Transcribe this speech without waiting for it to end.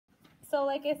So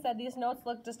like I said, these notes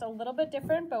look just a little bit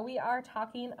different, but we are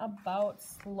talking about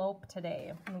slope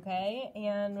today, okay?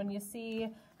 And when you see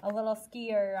a little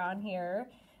skier on here,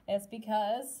 it's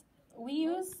because we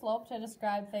use slope to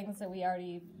describe things that we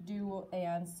already do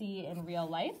and see in real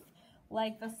life,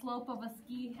 like the slope of a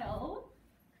ski hill.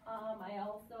 I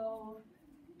also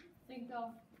think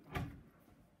of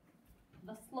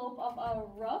the slope of a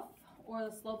roof or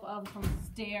the slope of some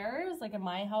stairs. Like in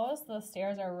my house, the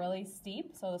stairs are really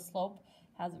steep, so the slope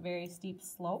has a very steep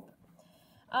slope.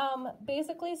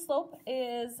 Basically, slope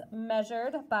is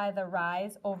measured by the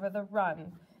rise over the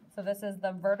run. So this is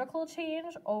the vertical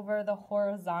change over the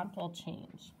horizontal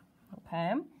change,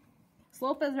 okay?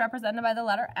 Slope is represented by the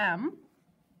letter M,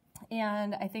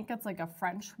 and I think it's like a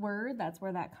French word. That's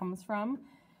where that comes from.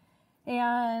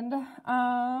 And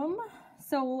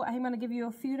so I'm going to give you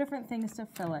a few different things to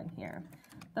fill in here.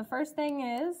 The first thing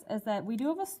is that we do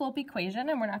have a slope equation,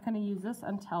 and we're not going to use this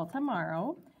until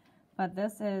tomorrow, but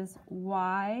this is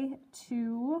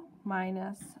y2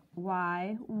 minus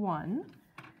y1.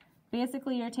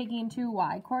 Basically, you're taking two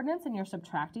y coordinates and you're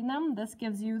subtracting them. This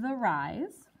gives you the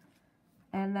rise.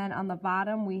 And then on the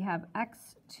bottom, we have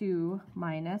x2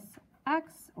 minus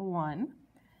x1.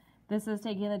 This is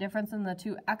taking the difference in the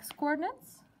two x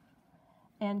coordinates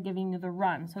and giving you the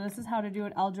run. So this is how to do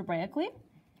it algebraically.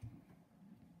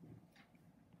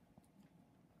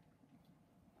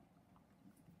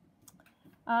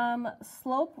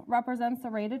 Slope represents the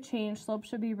rate of change. Slope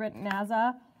should be written as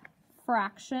a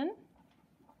fraction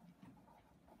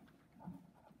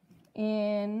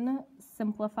in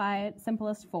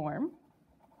simplest form.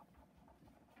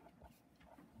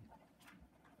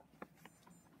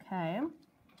 Okay.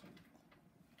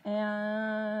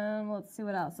 And let's see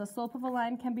what else. The slope of a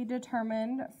line can be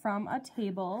determined from a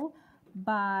table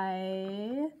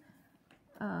by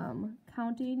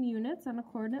counting units on a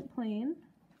coordinate plane,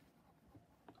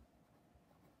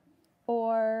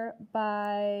 or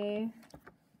by,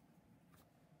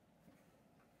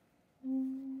 I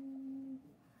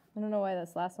don't know why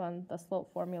this last one, the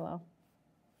slope formula.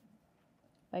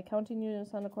 By counting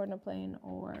units on a coordinate plane,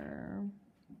 or I'm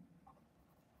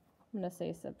going to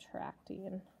say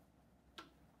subtracting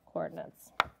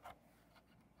coordinates.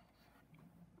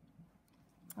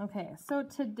 Okay, so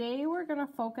today we're going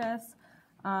to focus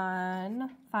on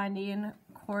finding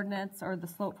coordinates or the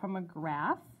slope from a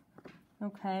graph.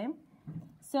 Okay,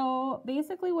 so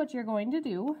basically what you're going to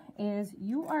do is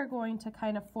you are going to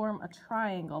kind of form a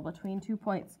triangle between 2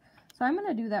 points. So I'm going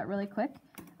to do that really quick.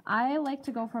 I like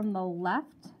to go from the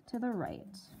left to the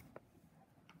right.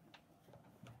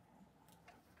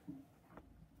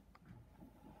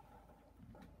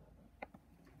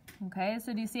 Okay,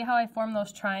 so do you see how I form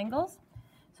those triangles?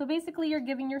 So basically you're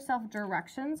giving yourself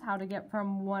directions how to get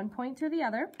from one point to the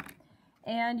other,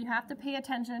 and you have to pay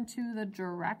attention to the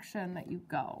direction that you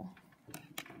go.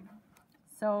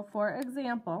 So for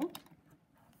example,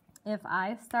 if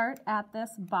I start at this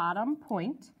bottom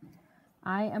point,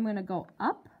 I am going to go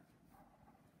up,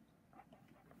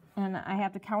 and I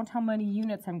have to count how many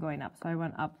units I'm going up. So I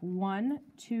went up 1,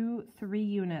 2, 3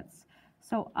 units.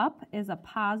 So up is a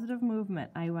positive movement.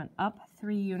 I went up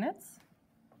 3 units.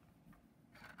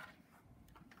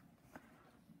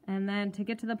 And then to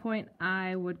get to the point,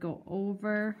 I would go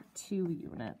over 2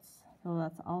 units. So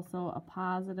that's also a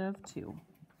positive 2.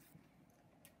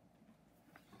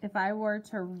 If I were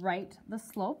to write the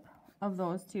slope of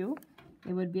those two,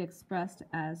 it would be expressed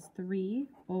as 3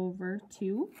 over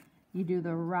 2. You do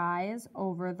the rise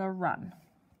over the run.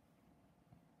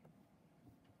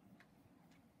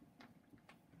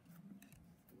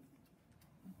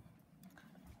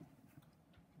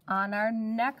 On our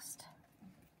next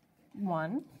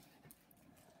one,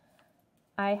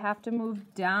 I have to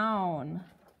move down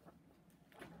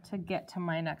to get to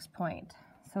my next point.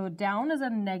 So down is a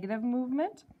negative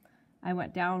movement. I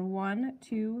went down 1,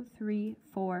 2, 3,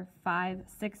 4, 5,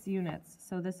 6 units.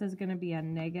 So this is going to be a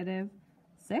negative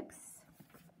 6.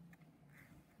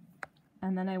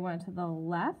 And then I went to the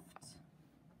left,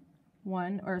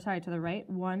 to the right,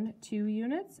 1, 2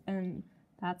 units, and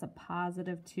that's a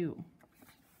positive 2.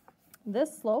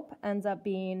 This slope ends up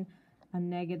being a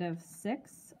negative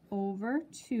 6 over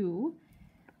 2,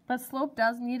 but slope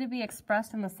does need to be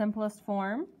expressed in the simplest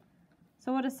form.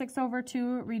 So what does 6 over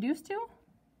 2 reduce to?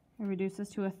 It reduces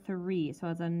to a 3, so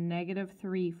it's a negative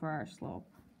 3 for our slope.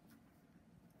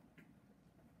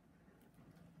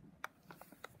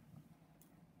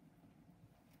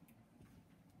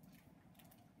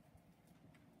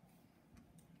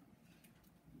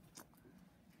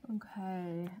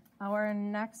 Okay, our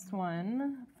next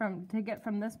one, to get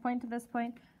from this point to this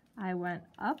point, I went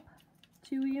up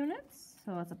 2 units,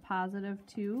 so it's a positive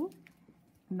 2.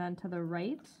 And then to the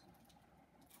right,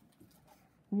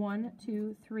 1,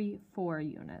 2, 3, 4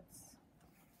 units.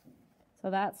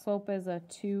 So that slope is a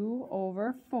 2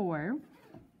 over 4.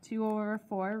 2 over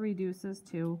 4 reduces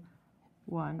to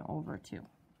 1 over 2.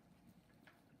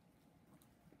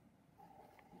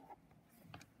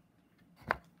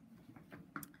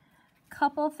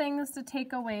 Couple things to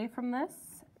take away from this.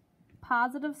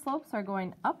 Positive slopes are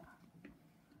going up.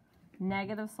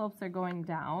 Negative slopes are going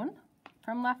down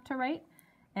from left to right.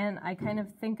 And I kind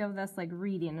of think of this like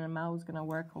reading, and I'm always going to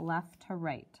work left to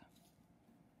right.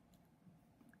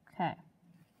 Okay.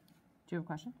 Do you have a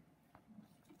question?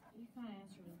 You kind of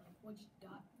answered it. Like, which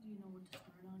dot do you know where to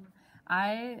start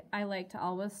on? I like to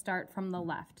always start from the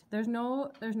left. There's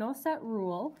no set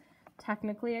rule.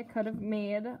 Technically, I could have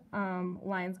made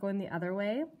lines going the other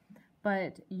way,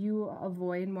 but you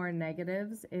avoid more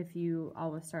negatives if you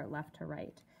always start left to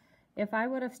right. If I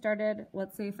would have started,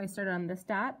 let's say if I started on this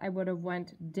dot, I would have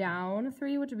went down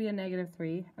 3, which would be a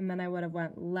 -3, and then I would have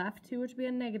went left 2, which would be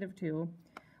a -2.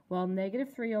 Well,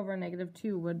 -3 over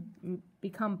 -2 would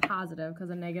become positive because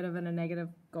a negative and a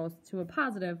negative goes to a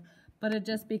positive, but it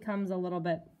just becomes a little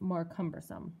bit more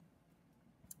cumbersome.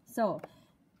 So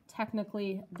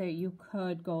technically, that you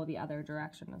could go the other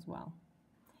direction as well.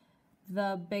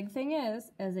 The big thing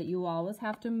is that you always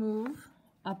have to move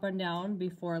up and down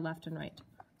before left and right.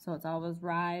 So it's always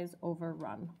rise over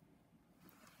run.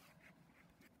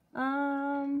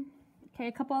 Okay,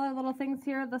 a couple other little things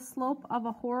here. The slope of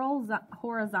a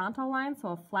horizontal line, so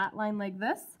a flat line like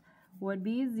this, would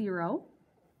be 0.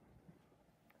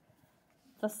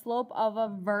 The slope of a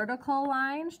vertical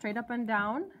line, straight up and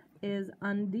down, is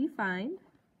undefined.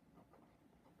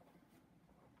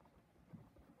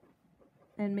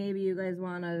 And maybe you guys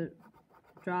want to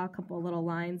draw a couple little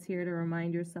lines here to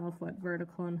remind yourself what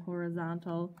vertical and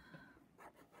horizontal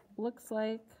looks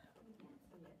like.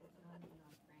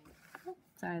 Oh,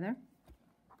 sorry there.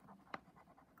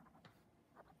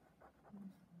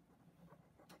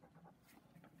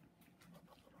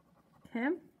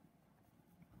 Okay.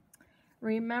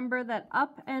 Remember that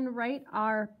up and right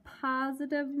are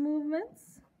positive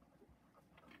movements.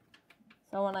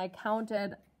 So when I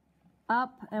counted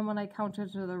up and when I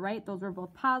counted to the right, those were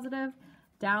both positive.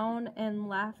 Down and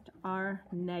left are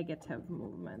negative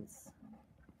movements.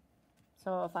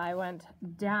 So if I went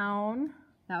down,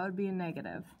 that would be a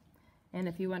negative. And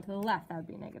if you went to the left, that would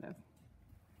be negative.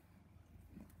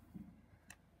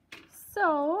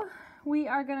 So we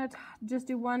are going to just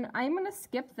do one. I'm going to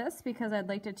skip this because I'd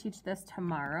like to teach this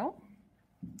tomorrow.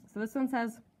 So this one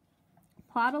says,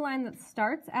 plot a line that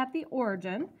starts at the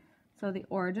origin. So the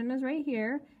origin is right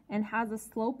here and has a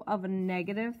slope of a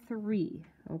 -3.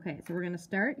 Okay, so we're going to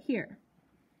start here.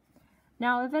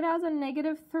 Now, if it has a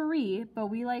 -3, but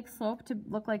we like slope to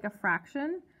look like a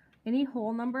fraction, any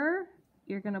whole number,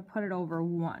 you're going to put it over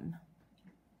 1.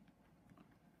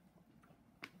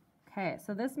 Okay,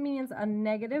 so this means a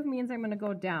negative means I'm going to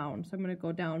go down. So I'm going to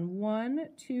go down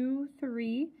 1, 2,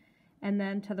 3, and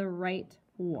then to the right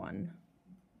 1.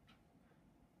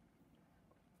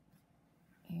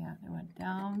 And I went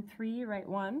down 3, right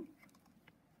 1.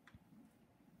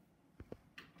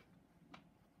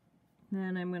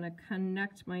 Then I'm going to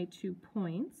connect my 2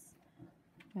 points.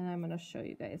 And I'm going to show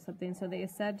you guys something. So they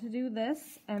said to do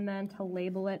this and then to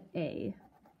label it A.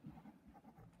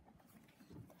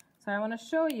 So I want to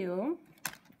show you,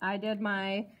 I did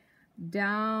my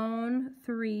down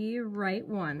 3, right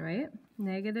 1, right?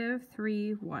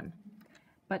 -3, 1.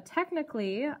 But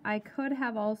technically, I could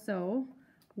have also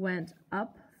went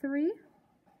up 3,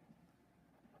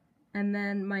 and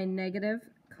then my negative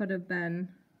could have been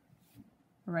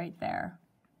right there.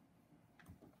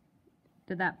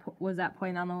 Was that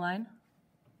point on the line?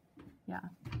 Yeah.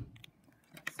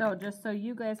 So just so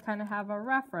you guys kind of have a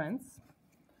reference,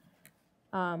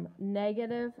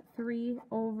 -3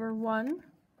 over 1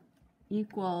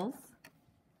 equals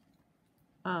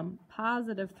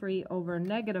 +3 over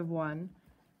 -1,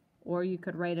 or you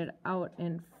could write it out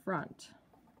in front.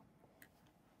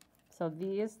 So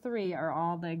these 3 are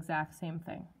all the exact same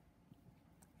thing.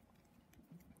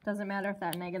 Doesn't matter if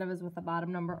that negative is with the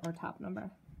bottom number or top number.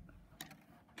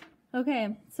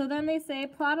 Okay, so then they say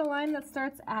plot a line that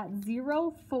starts at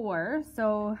 0, 4.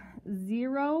 So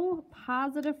 0,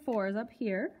 +4 is up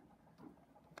here.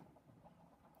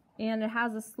 And it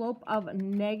has a slope of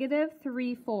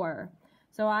 -3, 4.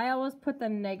 So I always put the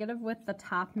negative with the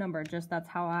top number, just that's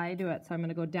how I do it. So I'm going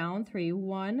to go down 3,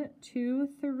 1, 2,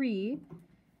 3,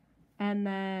 and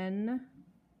then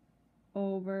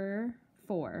over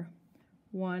 4.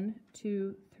 1,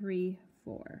 2, 3,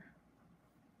 4.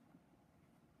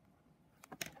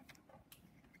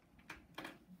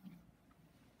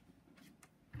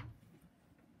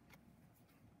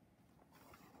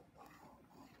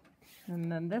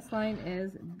 And then this line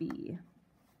is B.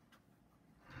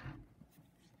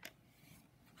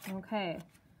 Okay,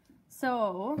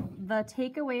 so the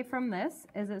takeaway from this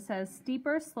is it says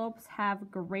steeper slopes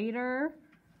have greater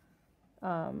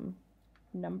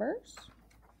numbers.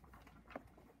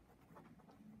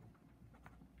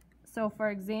 So for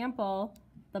example,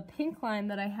 the pink line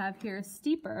that I have here is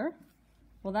steeper.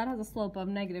 Well, that has a slope of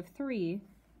 -3.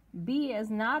 B is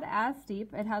not as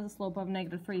steep. It has a slope of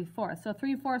 -3/4. So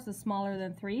 3/4 is smaller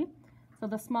than 3. So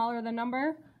the smaller the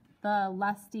number, the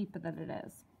less steep that it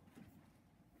is.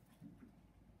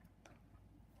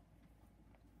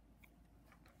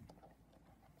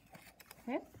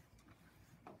 Okay.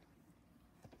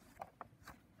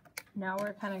 Now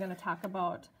we're kind of going to talk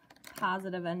about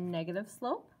positive and negative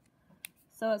slope.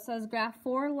 So it says graph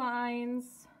 4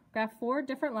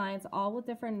 different lines, all with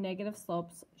different negative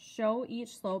slopes. Show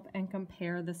each slope and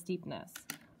compare the steepness.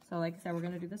 So like I said, we're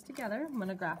going to do this together. I'm going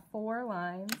to graph 4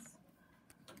 lines.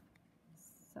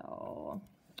 So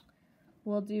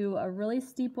we'll do a really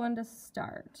steep one to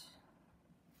start.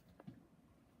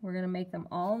 We're going to make them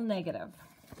all negative.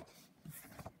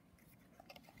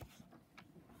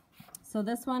 So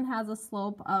this one has a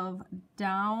slope of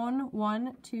down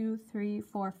 1, 2, 3,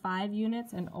 4, 5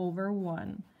 units and over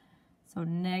 1. So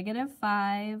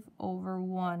 -5 over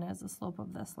 1 is the slope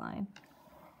of this line.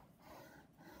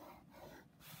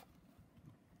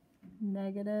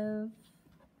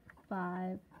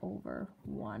 -5 over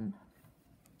 1.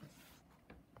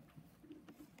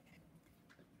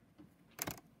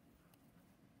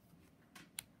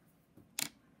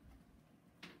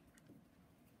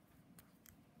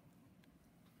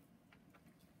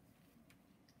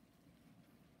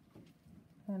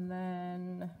 And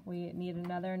then we need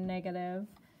another negative.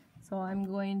 So I'm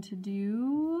going to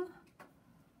do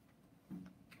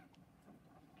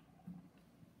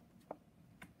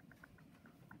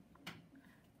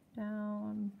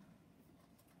down.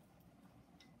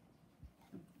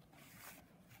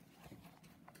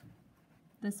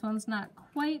 This one's not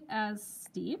quite as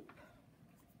steep.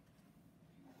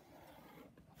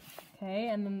 Okay,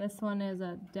 and then this one is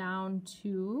a down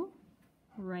 2.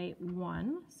 Right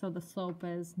 1, so the slope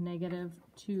is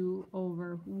 -2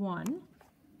 over 1.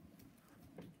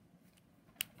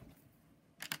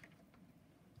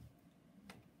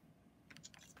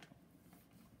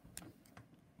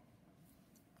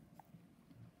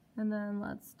 And then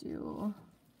let's do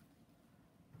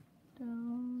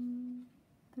down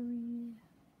 3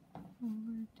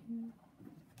 over 2.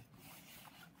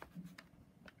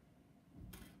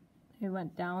 It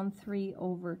went down 3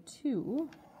 over 2.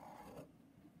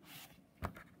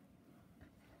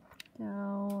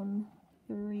 Down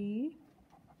 3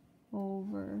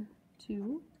 over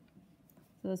 2.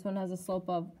 So this one has a slope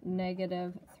of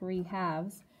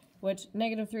 -3/2, which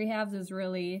 -3/2 is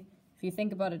really, if you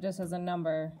think about it just as a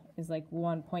number, is like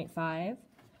 1.5.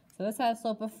 So this had a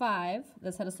slope of 5,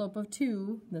 this had a slope of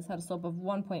 2, this had a slope of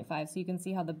 1.5. So you can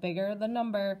see how the bigger the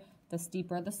number, the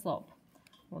steeper the slope.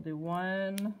 We'll do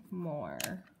one more.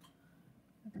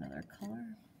 Another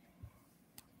color.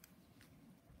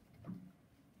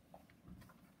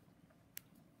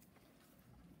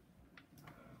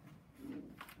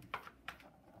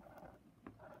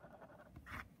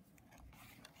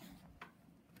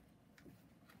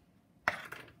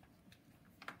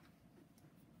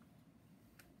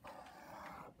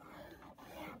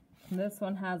 This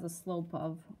one has a slope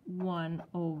of 1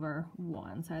 over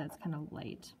 1, so it's kind of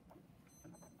light.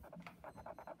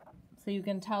 So you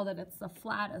can tell that it's the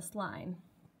flattest line.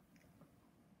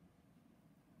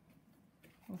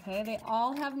 Okay, they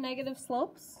all have negative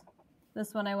slopes.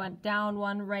 This one I went down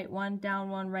 1, right 1, down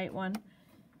 1, right 1.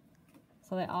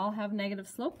 So they all have negative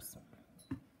slopes.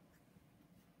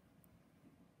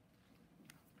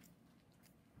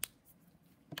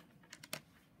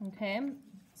 Okay.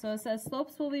 So it says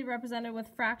slopes will be represented with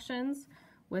fractions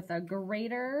with a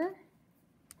greater,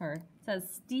 or it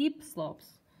says steep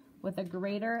slopes with a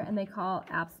greater, and they call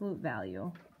absolute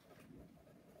value.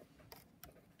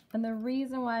 And the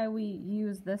reason why we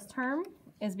use this term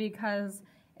is because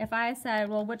if I said,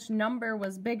 well, which number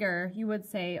was bigger, you would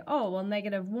say, oh, well,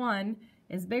 -1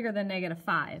 is bigger than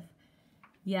 -5.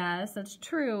 Yes, that's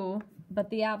true,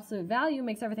 but the absolute value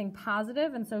makes everything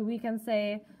positive, and so we can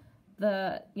say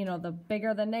the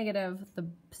bigger the negative, the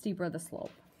steeper the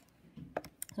slope.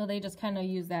 So they just kind of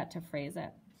use that to phrase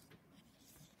it.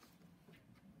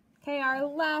 Okay, our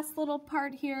last little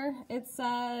part here, it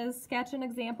says sketch an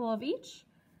example of each.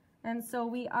 And so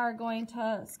we are going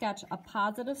to sketch a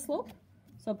positive slope.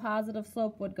 So positive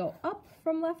slope would go up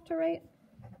from left to right.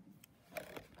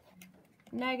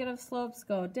 Negative slopes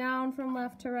go down from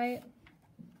left to right.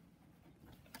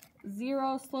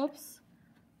 0 slopes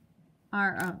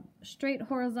are a straight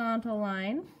horizontal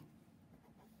line.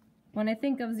 When I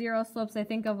think of 0 slopes, I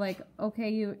think of like, okay,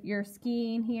 you're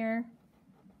skiing here.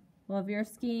 Well, if you're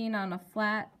skiing on a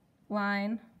flat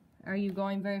line, are you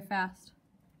going very fast?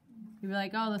 You'd be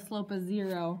like, oh, the slope is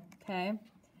 0, okay?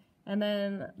 And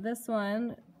then this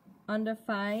one,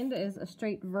 undefined, is a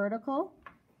straight vertical.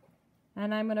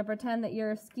 And I'm gonna pretend that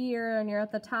you're a skier and you're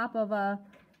at the top of a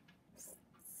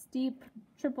steep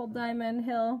triple diamond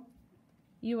hill.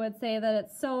 You would say that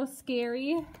it's so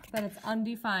scary that it's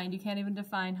undefined. You can't even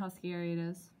define how scary it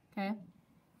is, okay?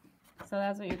 So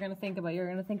that's what you're gonna think about. You're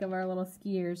gonna think of our little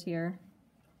skiers here.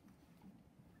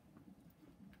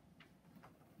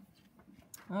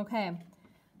 Okay,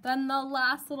 then the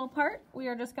last little part, we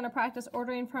are just gonna practice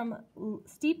ordering from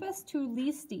steepest to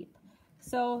least steep.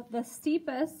 So the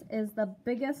steepest is the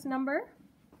biggest number.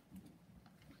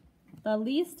 The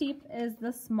least steep is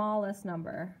the smallest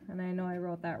number. And I know I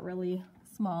wrote that really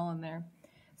small in there.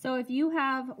 So if you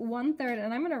have 1/3,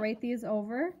 and I'm gonna rate these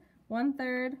over,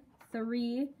 1/3,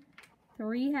 3,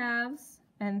 3/2,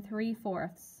 and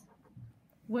 3/4.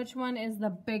 Which one is the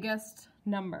biggest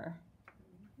number?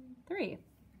 3.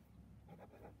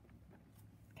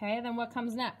 Okay, then what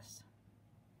comes next?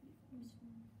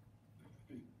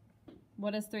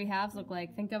 What does 3/2 look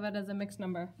like? Think of it as a mixed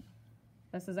number.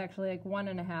 This is actually like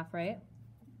 1.5, right?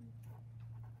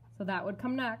 So that would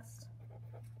come next.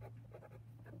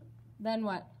 Then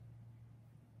what?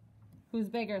 Who's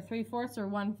bigger, 3/4 or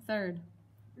 1/3?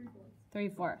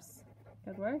 3/4.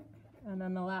 Good work. And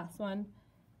then the last one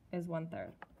is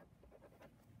 1/3.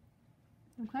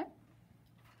 Okay?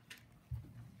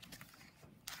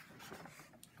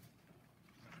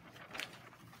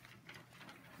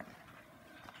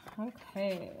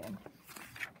 Okay,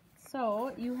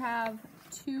 so you have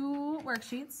 2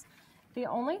 worksheets. The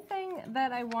only thing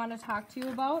that I want to talk to you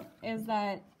about is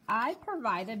that I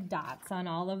provided dots on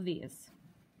all of these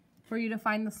for you to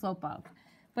find the slope of.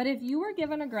 But if you were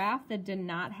given a graph that did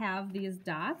not have these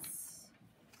dots,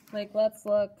 like let's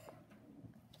look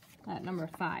at number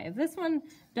 5. This one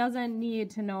doesn't need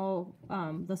to know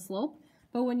the slope,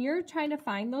 but when you're trying to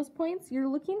find those points, you're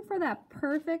looking for that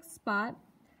perfect spot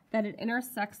that it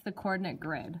intersects the coordinate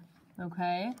grid,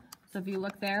 okay? So if you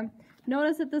look there,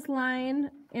 notice that this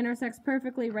line intersects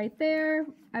perfectly right there.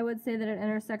 I would say that it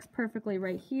intersects perfectly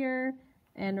right here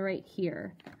and right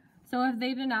here. So if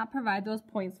they did not provide those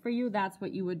points for you, that's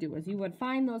what you would do, is you would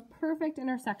find those perfect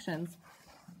intersections.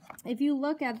 If you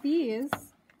look at these,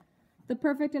 the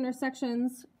perfect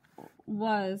intersections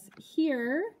was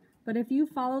here, but if you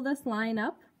follow this line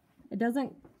up, it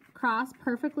doesn't cross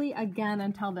perfectly again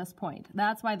until this point.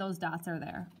 That's why those dots are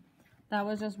there. That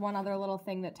was just one other little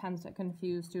thing that tends to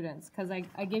confuse students, because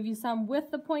I give you some with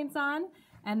the points on,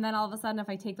 and then all of a sudden if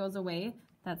I take those away,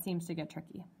 that seems to get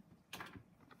tricky.